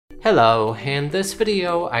Hello, in this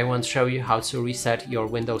video I want to show you how to reset your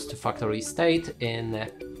Windows to factory state in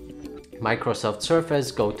Microsoft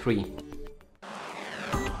Surface Go 3.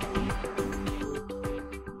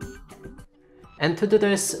 And to do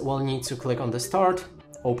this, we'll need to click on the Start,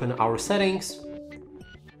 open our settings.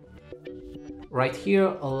 Right here,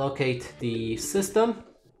 locate the system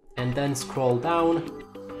and then scroll down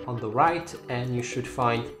on the right and you should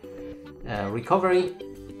find Recovery.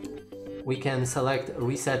 We can select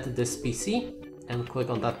Reset this PC and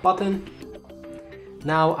click on that button.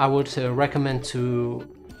 Now I would recommend to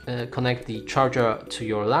connect the charger to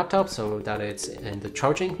your laptop so that it's in the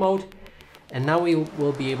charging mode. And now we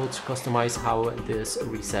will be able to customize how this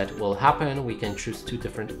reset will happen. We can choose two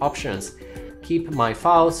different options. Keep My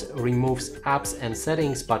Files removes apps and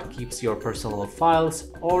settings but keeps your personal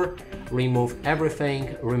files, or Remove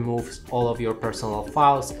Everything removes all of your personal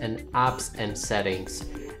files and apps and settings.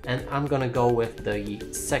 And I'm gonna go with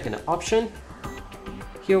the second option.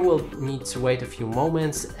 Here we'll need to wait a few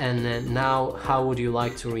moments. And then now, how would you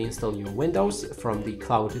like to reinstall your Windows from the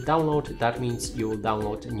cloud download? That means you will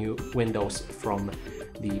download new Windows from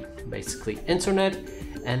the basically internet.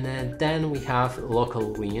 And then we have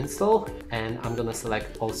local reinstall, and I'm gonna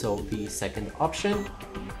select also the second option.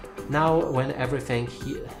 Now when everything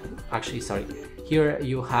here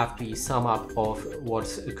you have the sum up of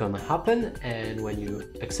what's gonna happen, and when you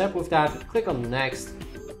accept with that, click on next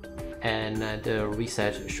and the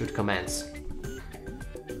reset should commence.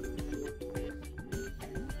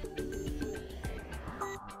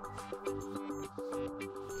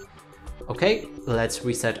 Okay, let's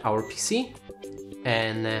reset our PC.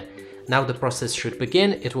 And now the process should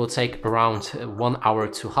begin. It will take around 1 hour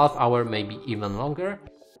to half hour, maybe even longer.